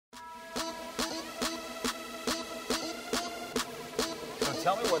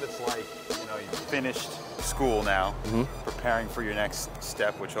Tell me what it's like, you finished school now, preparing for your next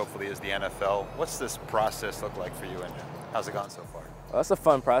step, which hopefully is the NFL. What's this process look like for you, and how's it gone so far? Well, it's a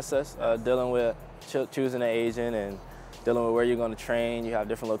fun process, dealing with choosing an agent and dealing with where you're going to train. You have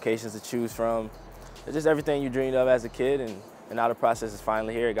different locations to choose from. It's just everything you dreamed of as a kid, and now the process is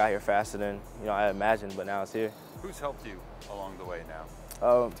finally here. It got here faster than I imagined, but now it's here. Who's helped you along the way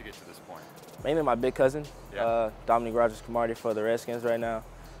now to get to this point? Mainly my big cousin, Isaiah Rodgers for the Redskins right now.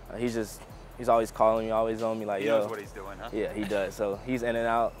 He's always calling me, always on me like, he knows what he's doing, huh? Yeah, he does. So he's in and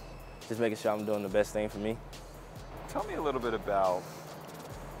out, just making sure I'm doing the best thing for me. Tell me a little bit about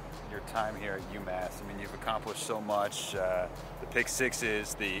your time here at UMass. I mean, you've accomplished so much, the pick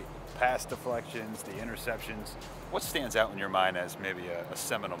sixes, the pass deflections, the interceptions. What stands out in your mind as maybe a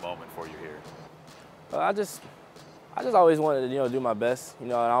seminal moment for you here? I just always wanted to, do my best.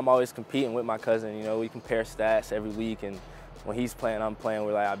 And I'm always competing with my cousin. We compare stats every week, and when he's playing, I'm playing.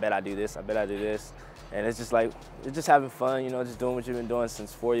 We're like, I bet I do this, I bet I do this. And it's just like, it's just having fun, just doing what you've been doing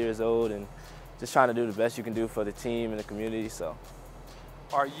since 4 years old, and just trying to do the best you can do for the team and the community. So,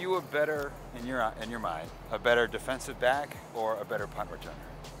 are you a better, in your mind, a better defensive back or a better punt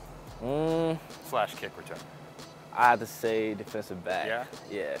returner? Slash kick returner. I have to say defensive back. Yeah?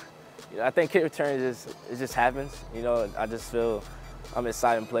 Yeah. I think kick return it just happens. I just feel I'm an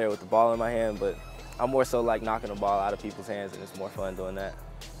exciting player with the ball in my hand, but I'm more so like knocking the ball out of people's hands, and it's more fun doing that.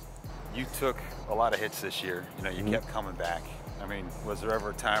 You took a lot of hits this year. You kept coming back. I mean, was there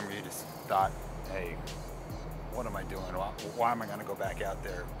ever a time where you just thought, hey, what am I doing? Why am I going to go back out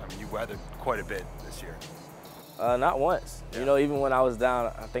there? I mean, you weathered quite a bit this year. Not once. Yeah. Even when I was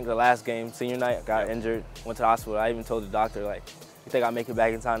down, I think the last game, senior night, I got injured, went to the hospital. I even told the doctor, like, you think I'll make it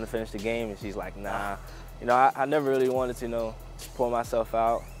back in time to finish the game? And she's like, nah. I never really wanted to, just pour myself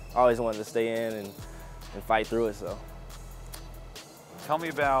out. I always wanted to stay in and fight through it, so. Tell me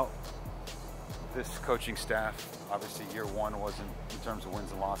about this coaching staff. Obviously, year one wasn't, in terms of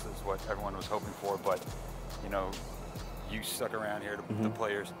wins and losses, what everyone was hoping for, but, you stuck around here to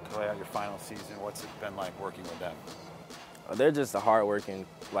play out your final season. What's it been like working with them? They're just a hard-working,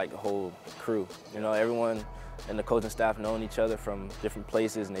 the whole crew. Everyone and the coaching staff knowing each other from different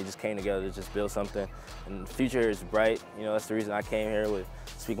places, and they just came together to just build something. And the future is bright. That's the reason I came here, with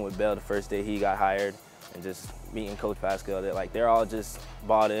speaking with Bell the first day he got hired, and just meeting Coach Pascal. They're all just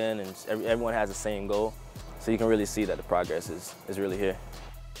bought in, and everyone has the same goal. So you can really see that the progress is really here.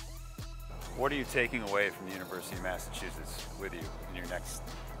 What are you taking away from the University of Massachusetts with you in your next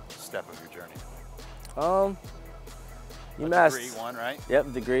step of your journey? UMass. Degree one, right?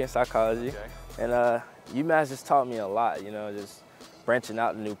 Yep, degree in psychology. Okay. And UMass just taught me a lot, just branching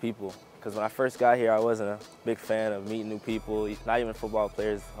out to new people. Because when I first got here, I wasn't a big fan of meeting new people, not even football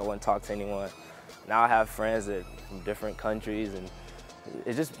players. I wouldn't talk to anyone. Now I have friends from different countries, and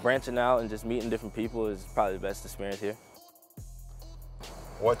it's just branching out and just meeting different people is probably the best experience here.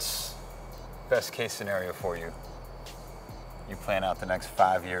 What's best case scenario for you? You plan out the next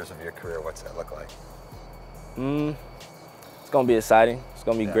 5 years of your career, what's that look like? It's going to be exciting. It's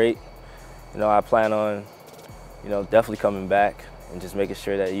going to be great. I plan on, definitely coming back and just making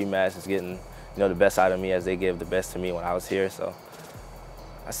sure that UMass is getting, the best out of me as they give the best to me when I was here. So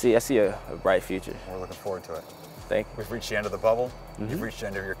I see a bright future. We're looking forward to it. Thank you. We've reached the end of the bubble. You've reached the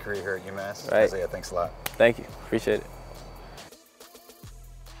end of your career here at UMass. Right. Isaiah, thanks a lot. Thank you. Appreciate it.